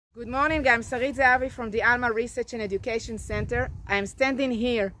Good morning, I'm Sarit Zehavi from the Alma Research and Education Center. I'm standing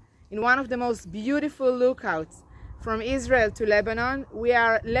here in one of the most beautiful lookouts from Israel to Lebanon. We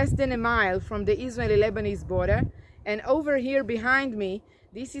are less than a mile from the Israeli-Lebanese border, and over here behind me,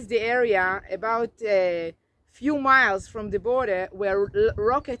 this is the area about a few miles from the border where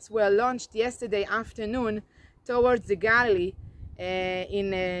rockets were launched yesterday afternoon towards the Galilee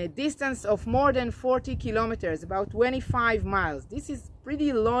in a distance of more than 40 kilometers, about 25 miles. This is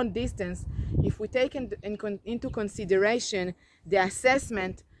pretty long distance if we take into consideration the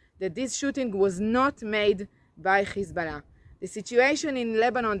assessment that this shooting was not made by Hezbollah. The situation in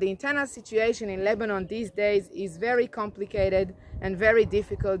Lebanon, the internal situation in Lebanon these days is very complicated and very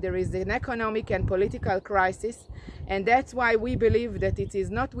difficult. There is an economic and political crisis, and that's why we believe that it is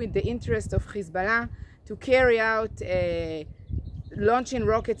not with the interest of Hezbollah to carry out launching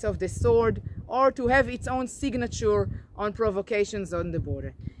rockets of the sword or to have its own signature on provocations on the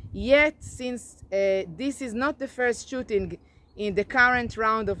border. Yet, since this is not the first shooting in the current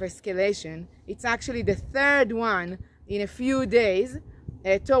round of escalation, it's actually the third one in a few days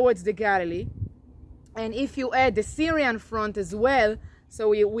towards the Galilee. And if you add the Syrian front as well, so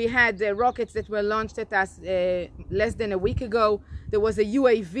we had rockets that were launched at us less than a week ago. There was a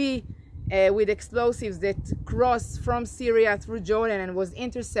UAV with explosives that crossed from Syria through Jordan and was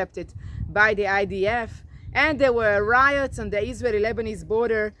intercepted by the IDF. And there were riots on the Israeli-Lebanese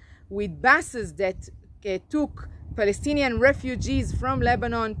border with buses that took Palestinian refugees from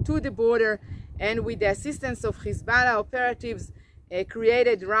Lebanon to the border, and with the assistance of Hezbollah operatives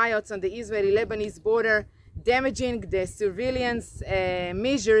created riots on the Israeli-Lebanese border, damaging the surveillance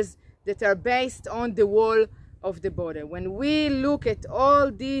measures that are based on the wall of the border. When we look at all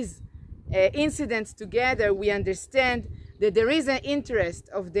these incidents together, we understand that there is an interest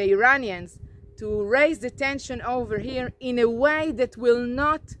of the Iranians to raise the tension over here in a way that will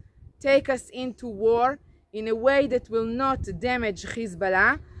not take us into war, in a way that will not damage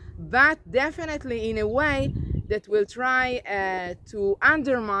Hezbollah, but definitely in a way that will try to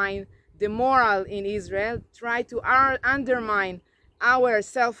undermine the morale in Israel, try to undermine our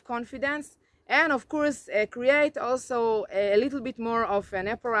self-confidence, and of course create also a little bit more of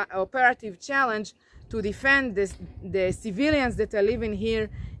an operative challenge to defend the civilians that are living here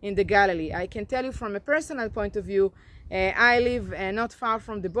in the Galilee. I can tell you from a personal point of view, I live not far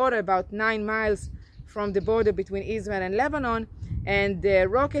from the border, about 9 miles from the border between Israel and Lebanon, and the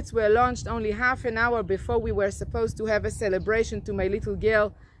rockets were launched only half an hour before we were supposed to have a celebration to my little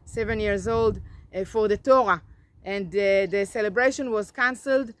girl, 7 years old, for the Torah. And the celebration was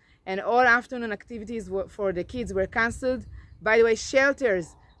cancelled, and all afternoon activities for the kids were cancelled. By the way,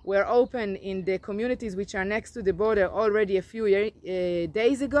 shelters were open in the communities which are next to the border already a few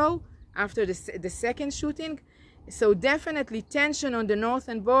days ago, after the second shooting. So definitely tension on the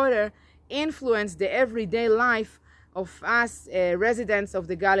northern border influenced the everyday life of us residents of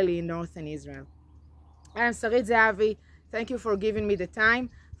the Galilee in northern Israel. I'm Sarit Zehavi. Thank you for giving me the time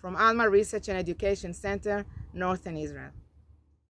from Alma Research and Education Center, northern Israel.